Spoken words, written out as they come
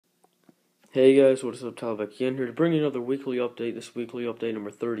Hey guys, what's up? Tyler back again here to bring you another weekly update. This weekly update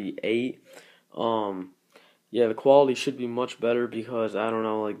number 38. Yeah, the quality should be much better because I don't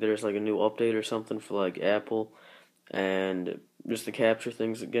know, like there's like a new update or something for like Apple, and just the capture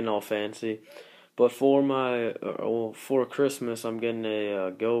things getting all fancy. But for for Christmas, I'm getting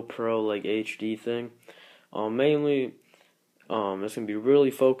a GoPro like HD thing. Mainly, it's gonna be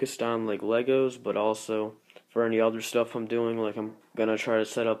really focused on like Legos, but also for any other stuff I'm doing. Like I'm gonna try to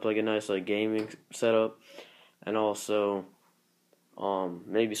set up like a nice like gaming setup, and also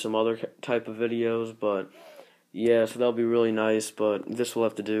maybe some other type of videos. But yeah, so that'll be really nice. But this will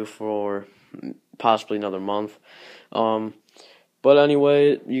have to do for possibly another month. Um, but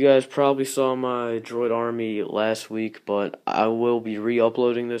anyway, you guys probably saw my Droid Army last week, but I will be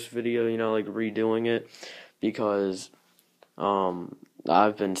re-uploading this video. Like redoing it because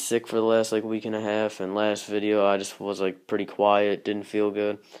I've been sick for the last like week and a half, and last video I just was like pretty quiet, didn't feel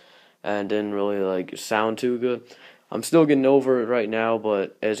good, and didn't really like sound too good. I'm still getting over it right now,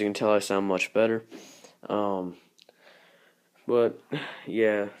 but as you can tell, I sound much better. Um, but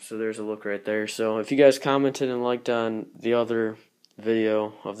yeah, so there's a look right there. So if you guys commented and liked on the other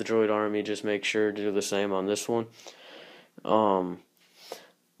video of the Droid Army, just make sure to do the same on this one. Well,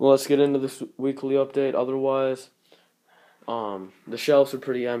 let's get into this weekly update. Otherwise, the shelves are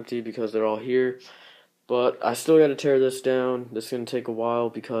pretty empty because they're all here, but I still got to tear this down. This is going to take a while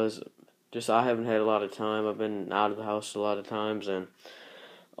because just I haven't had a lot of time. I've been out of the house a lot of times and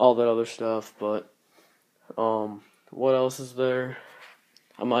all that other stuff, but what else is there?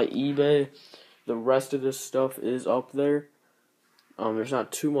 On my eBay, the rest of this stuff is up there. There's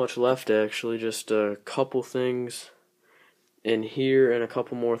not too much left actually, just a couple things in here and a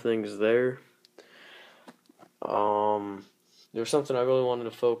couple more things there. There's something I really wanted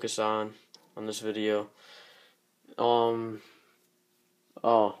to focus on this video.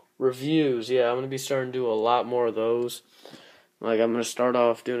 Reviews. Yeah, I'm going to be starting to do a lot more of those. Like, I'm going to start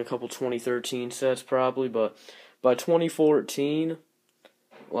off doing a couple 2013 sets probably, but by 2014,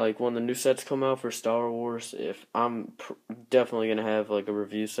 like, when the new sets come out for Star Wars, I'm definitely going to have, like, a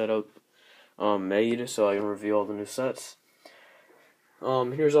review setup made so I can review all the new sets.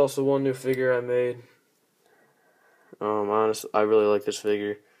 Here's also one new figure I made. Honestly, I really like this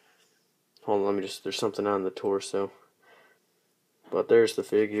figure. Hold on, there's something on the torso. But there's the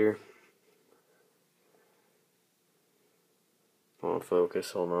figure. Hold on,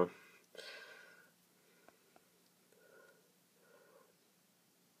 focus, hold on.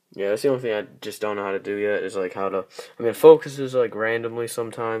 Yeah, that's the only thing I just don't know how to do yet, is like how to, it focuses like randomly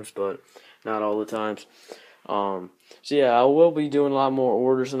sometimes, but not all the times. So yeah, I will be doing a lot more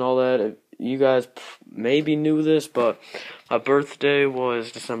orders and all that. You guys maybe knew this, but my birthday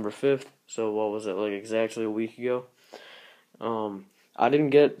was December 5th, so what was it, like exactly a week ago? I didn't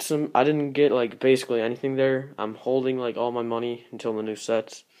get like basically anything there. I'm holding like all my money until the new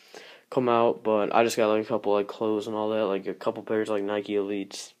sets come out, but I just got like a couple like clothes and all that, like a couple pairs like Nike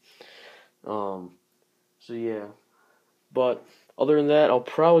Elites. So yeah. But other than that, I'll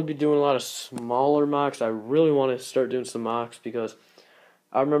probably be doing a lot of smaller mocks. I really want to start doing some mocks because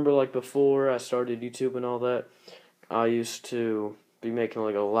I remember like before I started YouTube and all that, I used to be making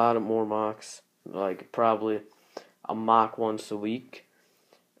like a lot of more mocks, like probably a mock once a week.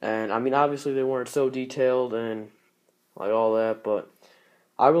 And obviously they weren't so detailed and like all that, but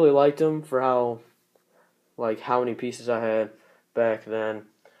I really liked them for how many pieces I had back then.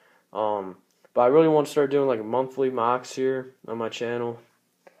 But I really want to start doing like monthly mocks here on my channel.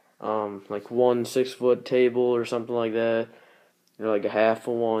 Like 1 6-foot table or something like that. Like a half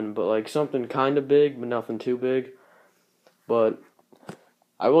of one, but like something kind of big, but nothing too big. But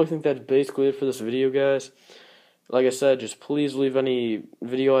I really think that's basically it for this video, guys. Like I said, just please leave any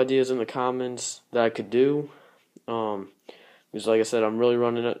video ideas in the comments that I could do. Because like I said, I'm really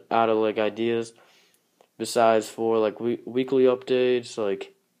running out of like ideas. Besides for like weekly updates,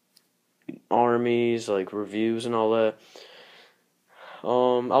 like armies, like reviews and all that.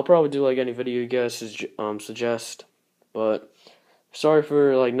 I'll probably do like any video you guys suggest. But sorry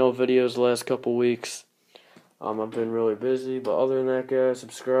for like no videos the last couple weeks. I've been really busy, but other than that, guys,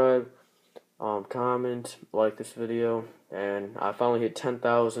 subscribe, comment, like this video, and I finally hit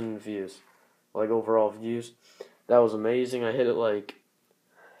 10,000 views, like overall views. That was amazing. I hit it like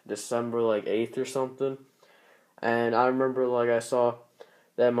December like 8th or something, and I remember like I saw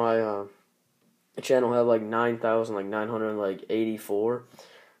that my channel had like 9,984.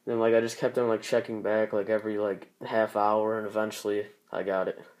 Then like I just kept on like checking back like every like half hour, and eventually I got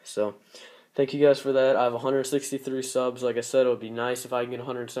it. So thank you guys for that. I have 163 subs. Like I said, it would be nice if I can get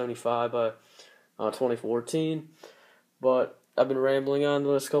 175 by 2014. But I've been rambling on the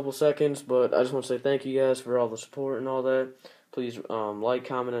last couple seconds, but I just want to say thank you guys for all the support and all that. Please like,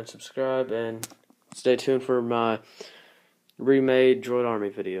 comment, and subscribe, and stay tuned for my remade Droid Army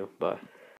video. Bye.